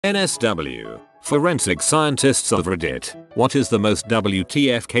NSW. Forensic scientists of Reddit. What is the most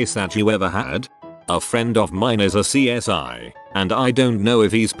WTF case that you ever had? A friend of mine is a CSI, and I don't know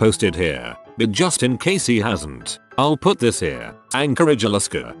if he's posted here, but just in case he hasn't, I'll put this here. Anchorage,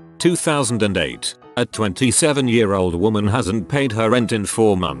 Alaska, 2008. A 27-year-old woman hasn't paid her rent in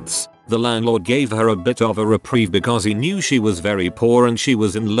 4 months. The landlord gave her a bit of a reprieve because he knew she was very poor and she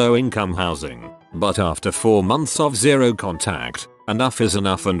was in low-income housing. But after 4 months of zero contact, enough is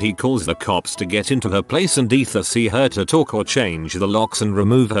enough, and he calls the cops to get into her place and either see her to talk or change the locks and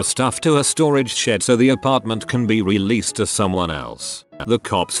remove her stuff to a storage shed so the apartment can be released to someone else. The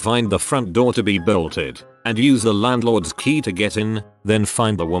cops find the front door to be bolted and use the landlord's key to get in, then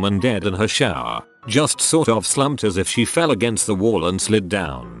find the woman dead in her shower, just sort of slumped as if she fell against the wall and slid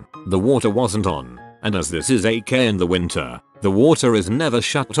down. The water wasn't on, and as this is AK in the winter, the water is never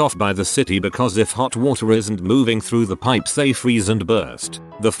shut off by the city because if hot water isn't moving through the pipes they freeze and burst.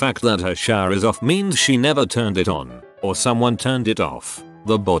 The fact that her shower is off means she never turned it on, or someone turned it off.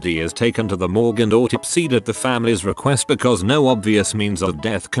 The body is taken to the morgue and autopsied at the family's request because no obvious means of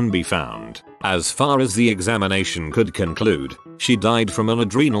death can be found. As far as the examination could conclude, she died from an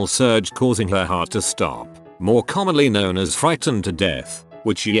adrenal surge causing her heart to stop, more commonly known as frightened to death,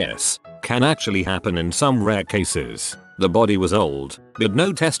 which yes, can actually happen in some rare cases. The body was old, but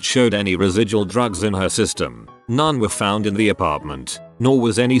no test showed any residual drugs in her system. None were found in the apartment, nor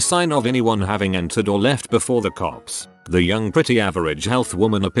was any sign of anyone having entered or left before the cops. The young pretty average health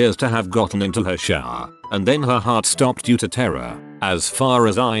woman appears to have gotten into her shower, and then her heart stopped due to terror. As far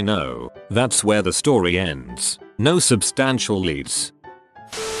as I know, that's where the story ends. No substantial leads.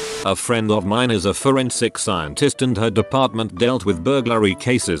 A friend of mine is a forensic scientist and her department dealt with burglary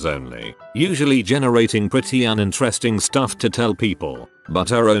cases only, usually generating pretty uninteresting stuff to tell people. But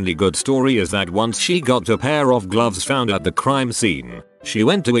her only good story is that once she got a pair of gloves found at the crime scene. She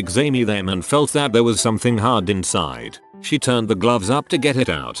went to examine them and felt that there was something hard inside. She turned the gloves up to get it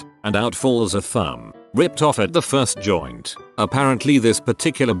out, and out falls a thumb, ripped off at the first joint. Apparently this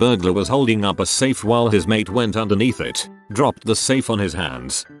particular burglar was holding up a safe while his mate went underneath it, dropped the safe on his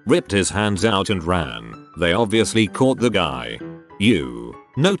hands, ripped his hands out and ran. They obviously caught the guy.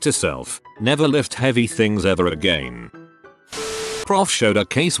 Note to self, never lift heavy things ever again. Prof showed a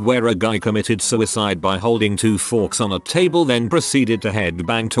case where a guy committed suicide by holding 2 forks on a table, then proceeded to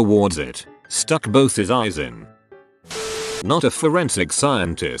headbang towards it, stuck both his eyes in. Not a forensic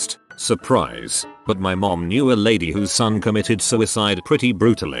scientist, surprise, but my mom knew a lady whose son committed suicide pretty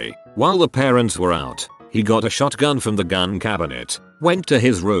brutally. While the parents were out, he got a shotgun from the gun cabinet, went to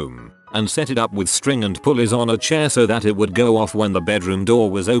his room, and set it up with string and pulleys on a chair so that it would go off when the bedroom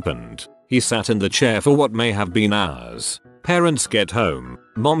door was opened. He sat in the chair for what may have been hours. Parents get home,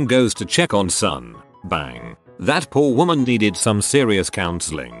 mom goes to check on son. Bang. That poor woman needed some serious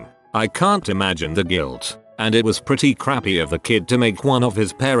counseling. I can't imagine the guilt, and it was pretty crappy of the kid to make one of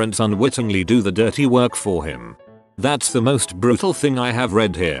his parents unwittingly do the dirty work for him. That's the most brutal thing I have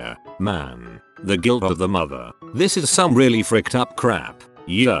read here, man. The guilt of the mother. This is some really fricked up crap.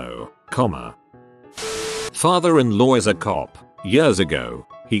 Father-in-law is a cop. Years ago,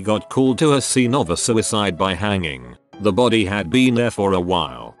 he got called to a scene of a suicide by hanging. The body had been there for a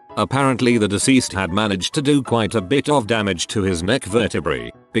while. Apparently the deceased had managed to do quite a bit of damage to his neck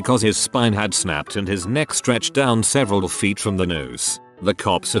vertebrae, because his spine had snapped and his neck stretched down several feet from the noose. The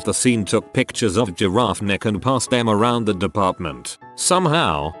cops at the scene took pictures of giraffe neck and passed them around the department.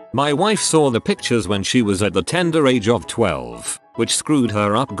 Somehow, my wife saw the pictures when she was at the tender age of 12, which screwed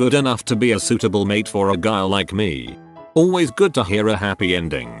her up good enough to be a suitable mate for a guy like me. Always good to hear a happy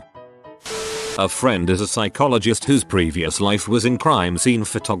ending. A friend is a psychologist whose previous life was in crime scene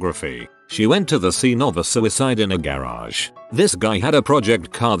photography. She went to the scene of a suicide in a garage. This guy had a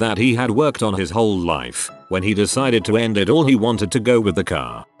project car that he had worked on his whole life. When he decided to end it all, he wanted to go with the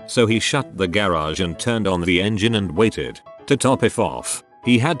car. So he shut the garage and turned on the engine and waited. To top it off,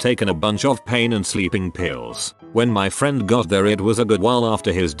 he had taken a bunch of pain and sleeping pills. When my friend got there, it was a good while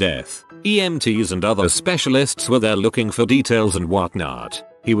after his death. EMTs and other specialists were there looking for details and whatnot.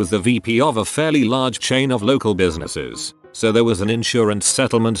 He was the VP of a fairly large chain of local businesses, so there was an insurance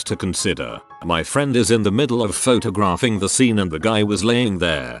settlement to consider. My friend is in the middle of photographing the scene and the guy was laying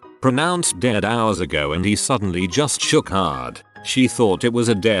there, pronounced dead hours ago, and he suddenly just shook hard. She thought it was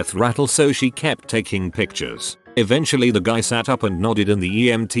a death rattle, so she kept taking pictures. Eventually the guy sat up and nodded and the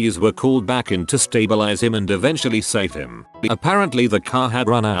EMTs were called back in to stabilize him and eventually save him. Apparently the car had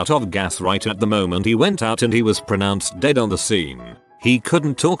run out of gas right at the moment he went out and he was pronounced dead on the scene. He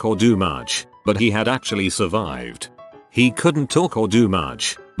couldn't talk or do much, but he had actually survived.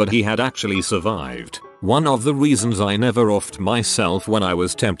 One of the reasons I never offed myself when I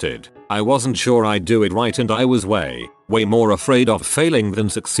was tempted. I wasn't sure I'd do it right and I was way more afraid of failing than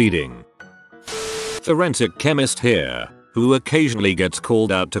succeeding. Forensic chemist here, who occasionally gets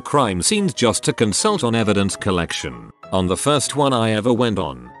called out to crime scenes just to consult on evidence collection. On the first one I ever went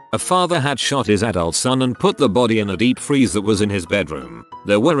on, a father had shot his adult son and put the body in a deep freeze that was in his bedroom.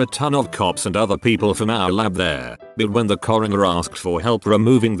 There were a ton of cops and other people from our lab there, but when the coroner asked for help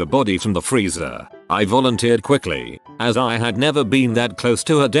removing the body from the freezer, I volunteered quickly, as I had never been that close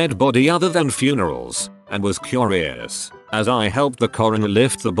to a dead body other than funerals, and was curious, as I helped the coroner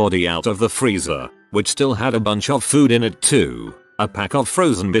lift the body out of the freezer, which still had a bunch of food in it too. A pack of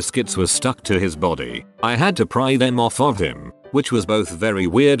frozen biscuits was stuck to his body. I had to pry them off of him, which was both very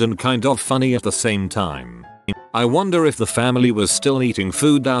weird and kind of funny at the same time. I wonder if the family was still eating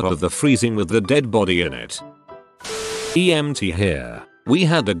food out of the freezing with the dead body in it. EMT here. We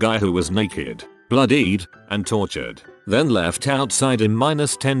had a guy who was naked, bloodied, and tortured, then left outside in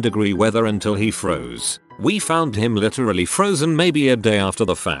 -10-degree weather until he froze. We found him literally frozen maybe a day after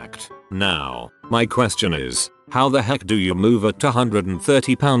the fact. Now, my question is, how the heck do you move a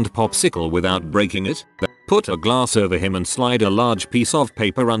 230-pound popsicle without breaking it? Put a glass over him and slide a large piece of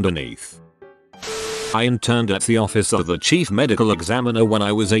paper underneath. I interned at the office of the chief medical examiner when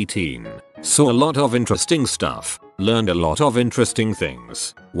I was 18. Saw a lot of interesting stuff, learned a lot of interesting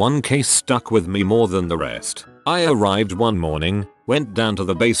things. One case stuck with me more than the rest. I arrived one morning, went down to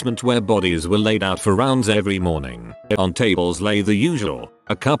the basement where bodies were laid out for rounds every morning. On tables lay the usual,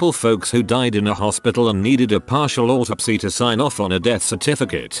 a couple folks who died in a hospital and needed a partial autopsy to sign off on a death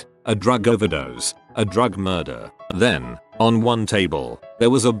certificate, a drug overdose, a drug murder. Then, on one table, there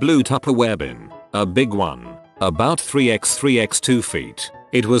was a blue Tupperware bin, a big one, about 3x 2 feet.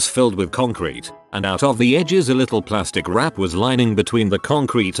 It was filled with concrete, and out of the edges a little plastic wrap was lining between the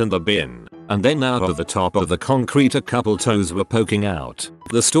concrete and the bin, and then out of the top of the concrete a couple toes were poking out.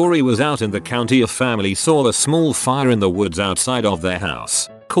 The story was out in the county. A family saw a small fire in the woods outside of their house,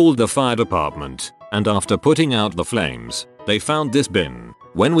 called the fire department, and after putting out the flames, they found this bin.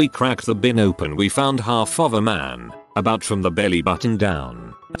 When we cracked the bin open we found half of a man, about from the belly button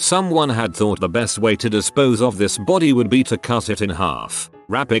down. Someone had thought the best way to dispose of this body would be to cut it in half,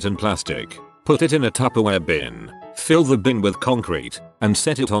 wrap it in plastic, put it in a Tupperware bin, fill the bin with concrete, and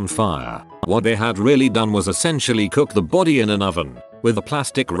set it on fire. What they had really done was essentially cook the body in an oven, with the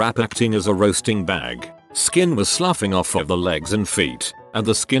plastic wrap acting as a roasting bag. Skin was sloughing off of the legs and feet, and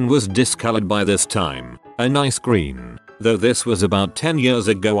the skin was discolored by this time, a nice green. Though this was about 10 years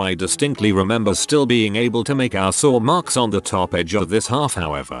ago, I distinctly remember still being able to make out saw marks on the top edge of this half.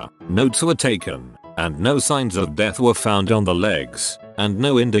 However, notes were taken, and no signs of death were found on the legs, and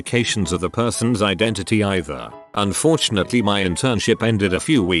no indications of the person's identity either. Unfortunately, my internship ended a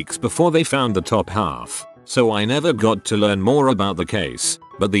few weeks before they found the top half, so I never got to learn more about the case,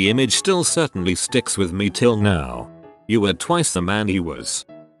 but the image still certainly sticks with me till now. You were twice the man he was.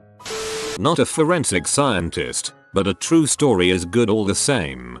 Not a forensic scientist, but a true story is good all the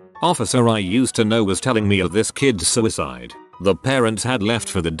same. Officer I used to know was telling me of this kid's suicide. The parents had left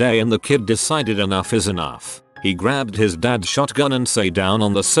for the day and the kid decided enough is enough. He grabbed his dad's shotgun and sat down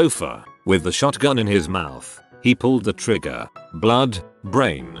on the sofa, with the shotgun in his mouth. He pulled the trigger. Blood,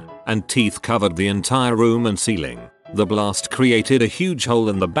 brain, and teeth covered the entire room and ceiling. The blast created a huge hole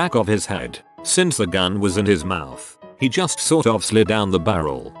in the back of his head. Since the gun was in his mouth, he just sort of slid down the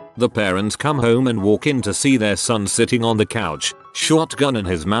barrel. The parents come home and walk in to see their son sitting on the couch, shotgun in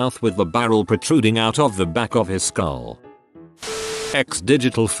his mouth with the barrel protruding out of the back of his skull.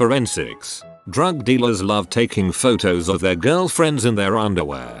 Digital forensics. Drug dealers love taking photos of their girlfriends in their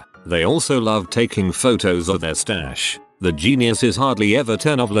underwear. They also love taking photos of their stash. The geniuses hardly ever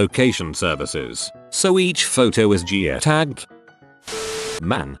turn off location services, so each photo is geotagged.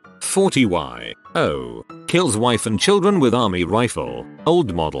 Man, 40Y. Oh, kills wife and children with army rifle.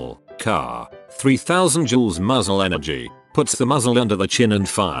 Old model, car, 3000 joules muzzle energy. Puts the muzzle under the chin and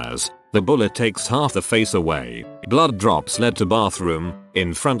fires. The bullet takes half the face away. Blood drops led to bathroom,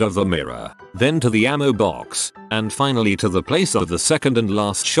 in front of the mirror, then to the ammo box, and finally to the place of the second and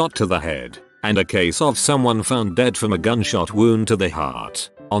last shot to the head. And a case of someone found dead from a gunshot wound to the heart,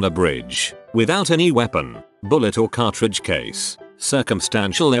 on a bridge, without any weapon, bullet or cartridge case.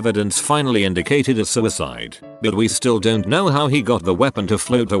 Circumstantial evidence finally indicated a suicide, but we still don't know how he got the weapon to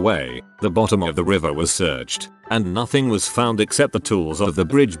float away. The bottom of the river was searched, and nothing was found except the tools of the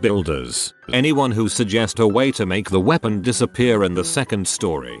bridge builders. Anyone who suggests a way to make the weapon disappear in the second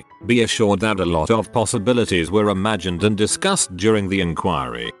story, be assured that a lot of possibilities were imagined and discussed during the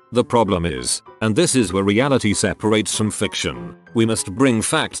inquiry. The problem is, and this is where reality separates from fiction, we must bring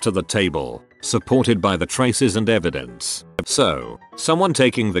facts to the table. supported by the traces and evidence. So, someone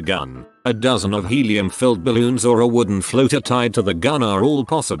taking the gun, a dozen of helium-filled balloons or a wooden floater tied to the gun are all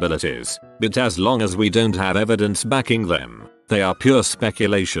possibilities, but as long as we don't have evidence backing them, they are pure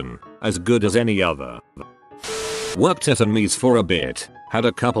speculation, as good as any other. Worked at Ames for a bit, had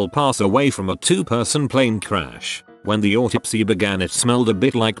a couple pass away from a 2-person plane crash. When the autopsy began, it smelled a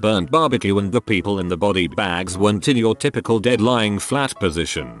bit like burnt barbecue and the people in the body bags weren't in your typical dead lying flat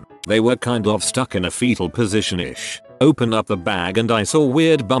position. They were kind of stuck in a fetal position-ish. Opened up the bag and I saw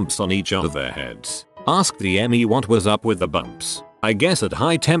weird bumps on each of their heads. Asked the ME what was up with the bumps. I guess at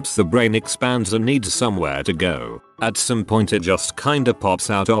high temps the brain expands and needs somewhere to go. At some point it just kinda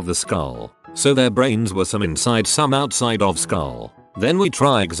pops out of the skull. So their brains were some inside some outside of skull. Then we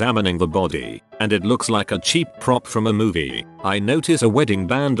try examining the body, and it looks like a cheap prop from a movie. I notice a wedding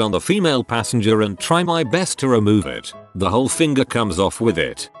band on the female passenger and try my best to remove it. The whole finger comes off with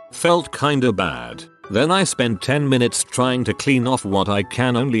it. Felt kinda bad. Then I spent 10 minutes trying to clean off what I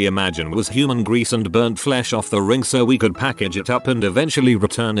can only imagine was human grease and burnt flesh off the ring so we could package it up and eventually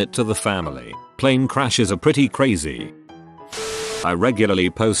return it to the family. Plane crashes are pretty crazy. I regularly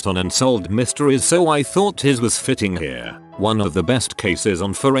post on Unsolved Mysteries, so I thought his was fitting here. One of the best cases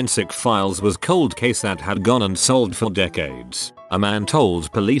on Forensic Files was cold case that had gone unsolved for decades. A man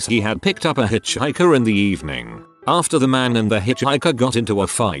told police he had picked up a hitchhiker in the evening. After the man and the hitchhiker got into a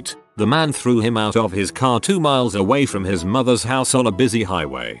fight, the man threw him out of his car 2 miles away from his mother's house on a busy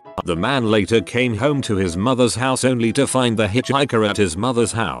highway. The man later came home to his mother's house only to find the hitchhiker at his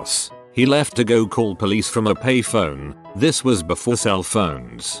mother's house. He left to go call police from a payphone. This was before cell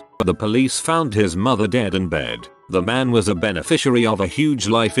phones. The police found his mother dead in bed. The man was a beneficiary of a huge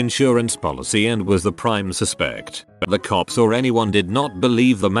life insurance policy and was the prime suspect. The cops or anyone did not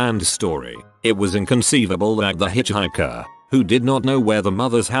believe the man's story. It was inconceivable that the hitchhiker, who did not know where the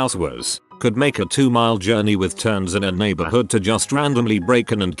mother's house was, could make a 2-mile journey with turns in a neighborhood to just randomly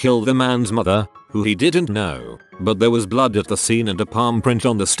break in and kill the man's mother, who he didn't know. But there was blood at the scene and a palm print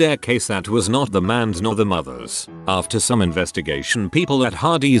on the staircase that was not the man's nor the mother's. After some investigation, people at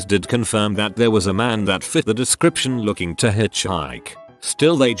Hardee's did confirm that there was a man that fit the description looking to hitchhike.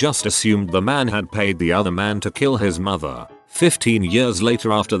 Still, they just assumed the man had paid the other man to kill his mother. 15 years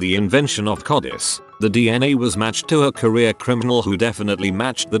later, after the invention of CODIS, the DNA was matched to a career criminal who definitely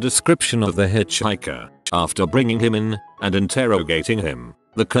matched the description of the hitchhiker. After bringing him in and interrogating him,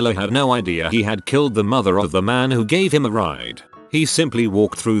 the killer had no idea he had killed the mother of the man who gave him a ride. He simply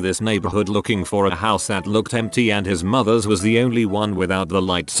walked through this neighborhood looking for a house that looked empty and his mother's was the only one without the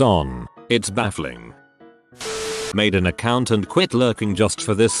lights on. It's baffling. Made an account and quit lurking just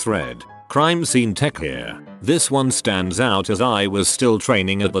for this thread. Crime scene tech here. This one stands out as I was still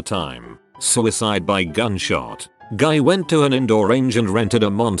training at the time. Suicide by gunshot. Guy went to an indoor range and rented a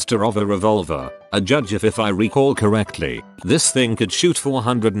monster of a revolver. A judge if I recall correctly. This thing could shoot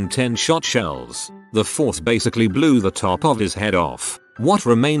 410 shot shells. The fourth basically blew the top of his head off. What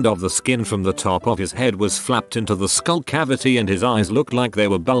remained of the skin from the top of his head was flapped into the skull cavity and his eyes looked like they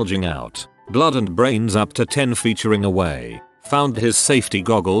were bulging out. Blood and brains up to 10 featuring away. Found his safety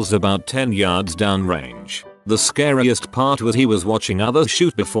goggles about 10 yards downrange. The scariest part was he was watching others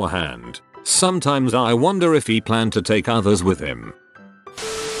shoot beforehand. Sometimes I wonder if he planned to take others with him.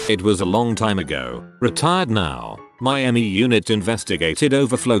 It was a long time ago. Retired now. My ME unit investigated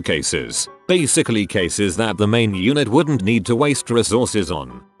overflow cases. Basically cases that the main unit wouldn't need to waste resources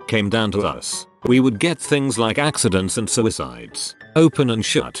on. Came down to us. We would get things like accidents and suicides. Open and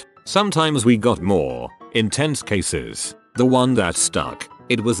shut. Sometimes we got more intense cases. The one that stuck.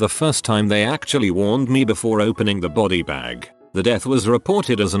 It was the first time they actually warned me before opening the body bag. The death was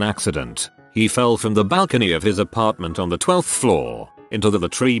reported as an accident. He fell from the balcony of his apartment on the 12th floor into the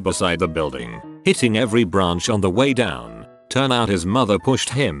tree beside the building, hitting every branch on the way down. Turn out his mother pushed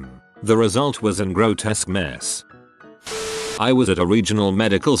him. The result was a grotesque mess. I was at a regional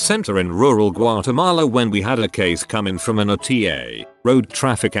medical center in rural Guatemala when we had a case come in from an OTA road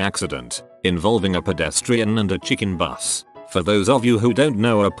traffic accident involving a pedestrian and a chicken bus. For those of you who don't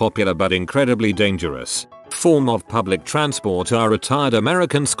know, a popular but incredibly dangerous form of public transport are retired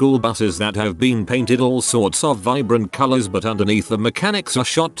American school buses that have been painted all sorts of vibrant colors, but underneath the mechanics are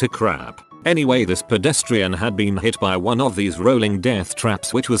shot to crap. Anyway, this pedestrian had been hit by one of these rolling death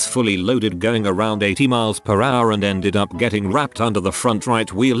traps which was fully loaded going around 80 miles per hour and ended up getting wrapped under the front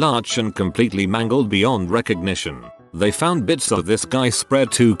right wheel arch and completely mangled beyond recognition. They found bits of this guy spread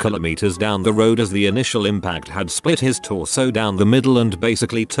 2 kilometers down the road as the initial impact had split his torso down the middle and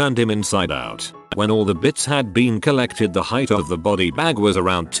basically turned him inside out. When all the bits had been collected, the height of the body bag was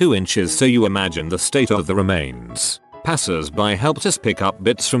around 2 inches, so you imagine the state of the remains. Passers-by helped us pick up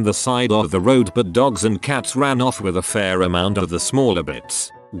bits from the side of the road, but dogs and cats ran off with a fair amount of the smaller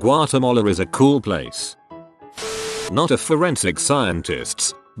bits. Guatemala is a cool place. Not a forensic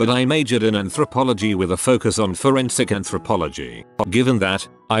scientist, but I majored in anthropology with a focus on forensic anthropology. Given that,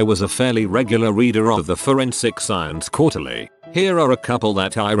 I was a fairly regular reader of the Forensic Science Quarterly. Here are a couple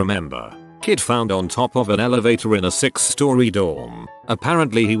that I remember. Kid found on top of an elevator in a 6-story dorm.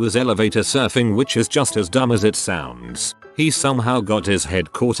 Apparently he was elevator surfing, which is just as dumb as it sounds. He somehow got his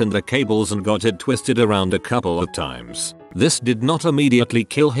head caught in the cables and got it twisted around a couple of times. This did not immediately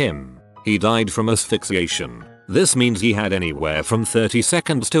kill him. He died from asphyxiation. This means he had anywhere from 30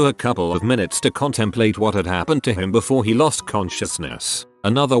 seconds to a couple of minutes to contemplate what had happened to him before he lost consciousness.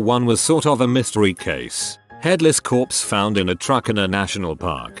 Another one was sort of a mystery case. Headless corpse found in a truck in a national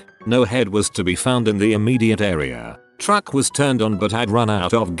park. No head was to be found in the immediate area. Truck was turned on but had run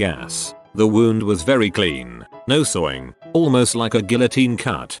out of gas. The wound was very clean. No sawing, almost like a guillotine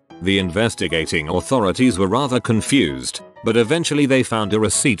cut. The investigating authorities were rather confused, but eventually they found a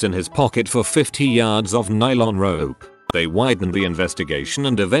receipt in his pocket for 50 yards of nylon rope. They widened the investigation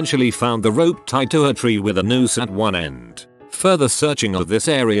and eventually found the rope tied to a tree with a noose at one end. Further searching of this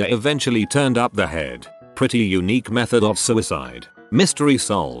area eventually turned up the head. Pretty unique method of suicide. Mystery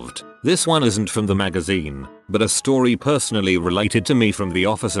solved. This one isn't from the magazine, but a story personally related to me from the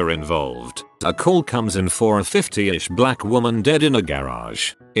officer involved. A call comes in for a 50-ish black woman dead in a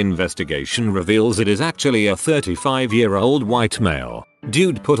garage. Investigation reveals it is actually a 35-year-old white male.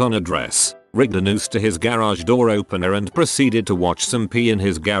 Dude put on a dress, rigged a noose to his garage door opener and proceeded to watch some pee in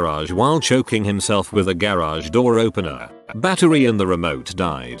his garage while choking himself with a garage door opener. Battery in the remote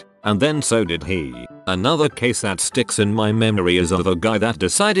died, and then so did he. Another case that sticks in my memory is of a guy that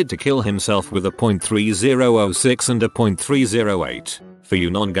decided to kill himself with a .3006 and a .308. For you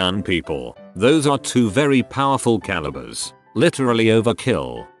non-gun people, those are two very powerful calibers. Literally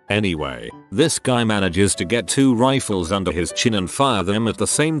overkill. Anyway, this guy manages to get two rifles under his chin and fire them at the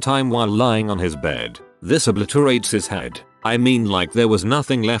same time while lying on his bed. This obliterates his head. I mean, like there was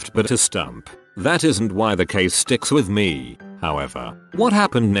nothing left but a stump. That isn't why the case sticks with me. However, what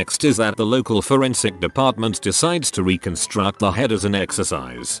happened next is that the local forensic department decides to reconstruct the head as an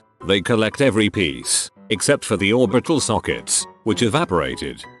exercise. They collect every piece, except for the orbital sockets, which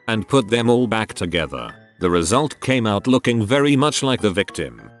evaporated, and put them all back together. The result came out looking very much like the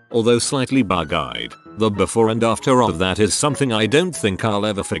victim, although slightly bug-eyed. The before and after of that is something I don't think I'll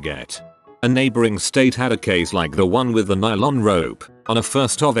ever forget. A neighboring state had a case like the one with the nylon rope. On a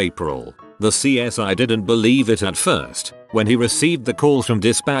 1st of April, the CSI didn't believe it at first when he received the call from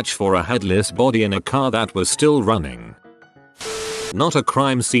dispatch for a headless body in a car that was still running. Not a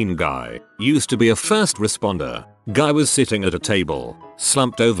crime scene guy. Used to be a first responder. Guy was sitting at a table,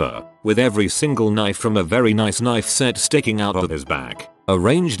 slumped over, with every single knife from a very nice knife set sticking out of his back,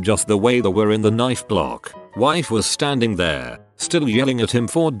 arranged just the way they were in the knife block. Wife was standing there, still yelling at him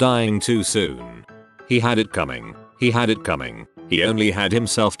for dying too soon. He had it coming. He had it coming. He only had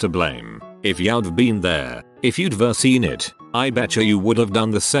himself to blame. If you'd been there, if you'd seen it, I betcha you would have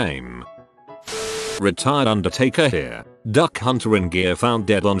done the same. Retired undertaker here. Duck hunter in gear found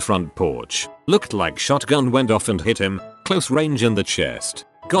dead on front porch. Looked like shotgun went off and hit him, close range in the chest.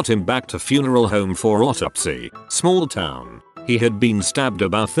 Got him back to funeral home for autopsy. Small town. He had been stabbed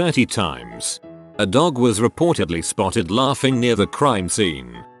about 30 times. A dog was reportedly spotted laughing near the crime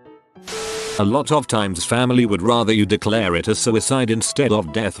scene. A lot of times family would rather you declare it a suicide instead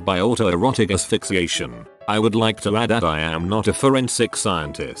of death by autoerotic asphyxiation. I would like to add that I am not a forensic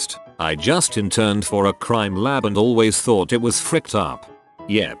scientist. I just interned for a crime lab and always thought it was fricked up.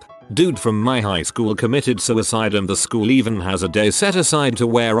 Yep. Dude from my high school committed suicide and the school even has a day set aside to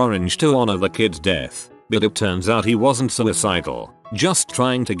wear orange to honor the kid's death. But it turns out he wasn't suicidal, just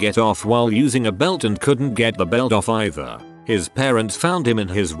trying to get off while using a belt and couldn't get the belt off either. His parents found him in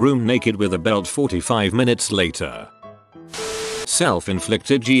his room naked with a belt 45 minutes later.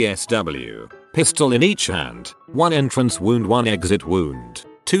 Self-inflicted GSW. Pistol in each hand. 1 entrance wound, 1 exit wound.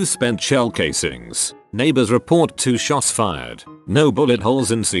 2 spent shell casings. Neighbors report 2 shots fired. No bullet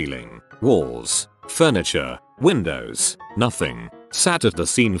holes in ceiling, walls, furniture, windows, nothing. Sat at the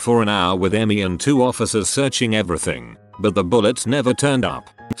scene for an hour with Emmy and 2 officers searching everything, but the bullets never turned up.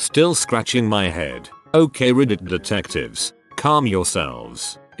 Still scratching my head. Okay Reddit detectives, calm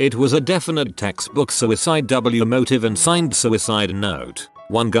yourselves. It was a definite textbook suicide motive and signed suicide note.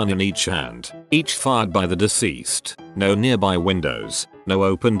 1 gun in each hand, each fired by the deceased. No nearby windows, no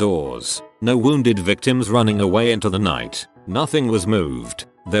open doors, no wounded victims running away into the night. Nothing was moved.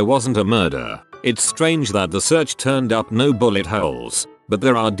 There wasn't a murder. It's strange that the search turned up no bullet holes, but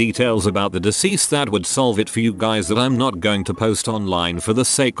there are details about the deceased that would solve it for you guys that I'm not going to post online for the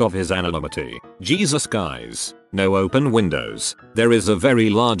sake of his anonymity. Jesus guys. No open windows. There is a very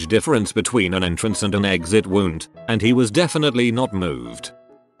large difference between an entrance and an exit wound, and he was definitely not moved.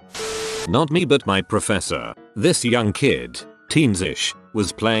 Not me but my professor. This young kid, teens-ish,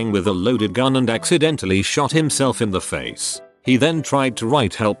 was playing with a loaded gun and accidentally shot himself in the face. He then tried to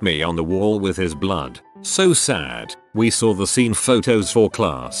write "help me" on the wall with his blood. So sad. We saw the scene photos for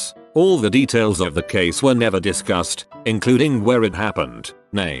class. All the details of the case were never discussed, including where it happened,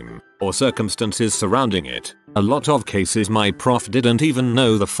 name, or circumstances surrounding it. A lot of cases my prof didn't even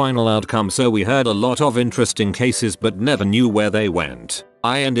know the final outcome, so we heard a lot of interesting cases but never knew where they went.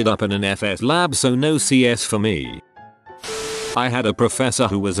 I ended up in an FS lab, so no CS for me. I had a professor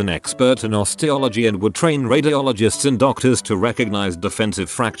who was an expert in osteology and would train radiologists and doctors to recognize defensive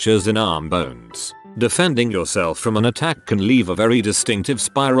fractures in arm bones. Defending yourself from an attack can leave a very distinctive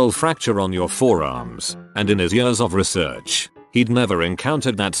spiral fracture on your forearms, and in his years of research, he'd never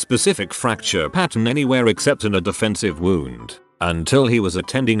encountered that specific fracture pattern anywhere except in a defensive wound, until he was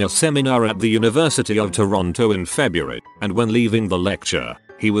attending a seminar at the University of Toronto in February, and when leaving the lecture,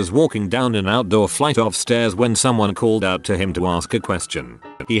 he was walking down an outdoor flight of stairs when someone called out to him to ask a question.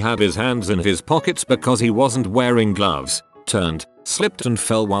 He had his hands in his pockets because he wasn't wearing gloves, turned, slipped and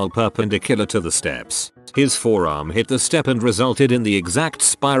fell while perpendicular to the steps. His forearm hit the step and resulted in the exact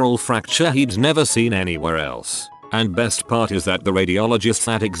spiral fracture he'd never seen anywhere else. And best part is that the radiologist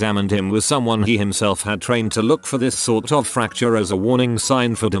that examined him was someone he himself had trained to look for this sort of fracture as a warning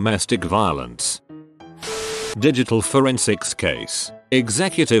sign for domestic violence. Digital forensics case.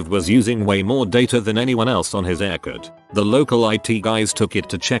 Executive was using way more data than anyone else on his record. The local IT guys took it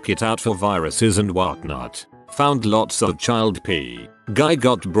to check it out for viruses and whatnot. Found lots of child pee. Guy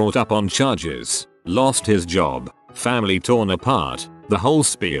got brought up on charges. Lost his job. Family torn apart. The whole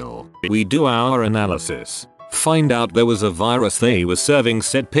spiel. We do our analysis. Find out there was a virus they were serving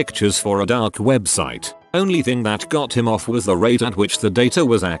said pictures for a dark website. Only thing that got him off was the rate at which the data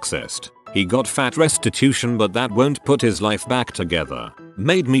was accessed. He got fat restitution, but that won't put his life back together.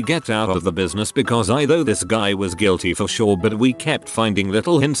 Made me get out of the business because I know this guy was guilty for sure, but we kept finding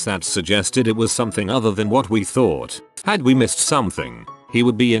little hints that suggested it was something other than what we thought. Had we missed something, he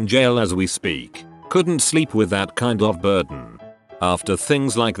would be in jail as we speak. Couldn't sleep with that kind of burden. After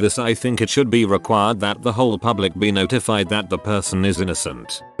things like this, I think it should be required that the whole public be notified that the person is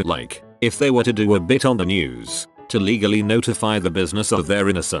innocent. Like, if they were to do a bit on the news, to legally notify the business of their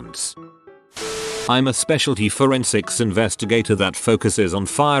innocence. I'm a specialty forensics investigator that focuses on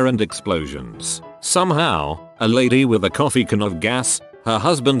fire and explosions. Somehow, a lady with a coffee can of gas, her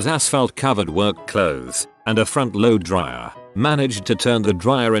husband's asphalt-covered work clothes, and a front-load dryer managed to turn the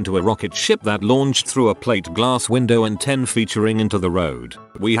dryer into a rocket ship that launched through a plate glass window and 10 featuring into the road.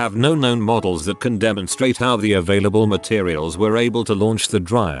 We have no known models that can demonstrate how the available materials were able to launch the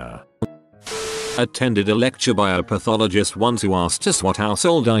dryer. Attended a lecture by a pathologist once who asked us what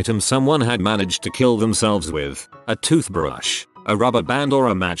household items someone had managed to kill themselves with. A toothbrush, a rubber band or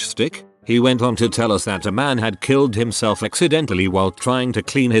a matchstick? He went on to tell us that a man had killed himself accidentally while trying to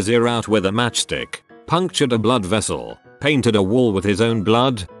clean his ear out with a matchstick, punctured a blood vessel, painted a wall with his own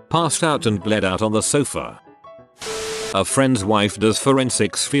blood, passed out and bled out on the sofa. A friend's wife does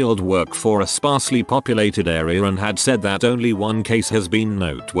forensics field work for a sparsely populated area and had said that only one case has been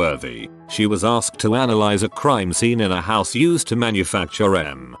noteworthy. She was asked to analyze a crime scene in a house used to manufacture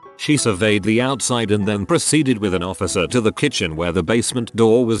M. She surveyed the outside and then proceeded with an officer to the kitchen where the basement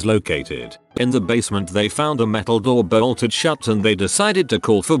door was located. In the basement they found a metal door bolted shut and they decided to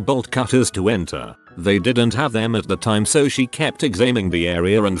call for bolt cutters to enter. They didn't have them at the time, so she kept examining the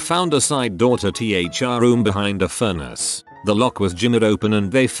area and found a side door to THR room behind a furnace. The lock was jimmered open and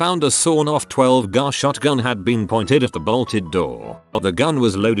they found a sawn-off 12-gauge shotgun had been pointed at the bolted door. The gun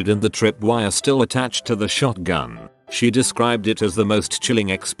was loaded and the tripwire still attached to the shotgun. She described it as the most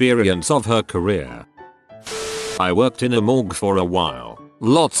chilling experience of her career. I worked in a morgue for a while.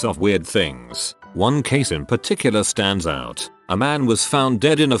 Lots of weird things. One case in particular stands out. A man was found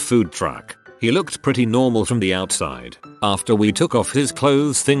dead in a food truck. He looked pretty normal from the outside. After we took off his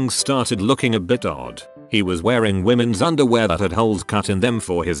clothes, things started looking a bit odd. He was wearing women's underwear that had holes cut in them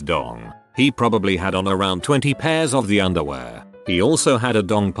for his dong. He probably had on around 20 pairs of the underwear. He also had a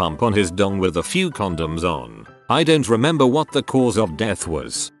dong pump on his dong with a few condoms on. I don't remember what the cause of death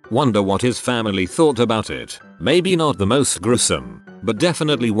was. Wonder what his family thought about it. Maybe not the most gruesome, but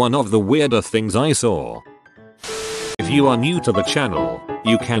definitely one of the weirder things I saw. If you are new to the channel,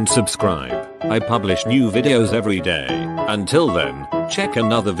 you can subscribe. I publish new videos every day. Until then, check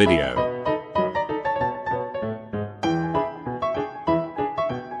another video.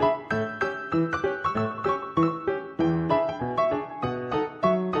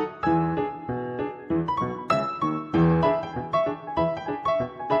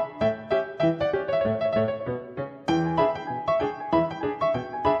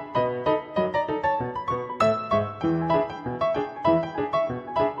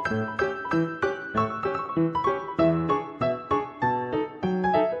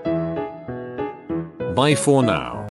 Bye for now.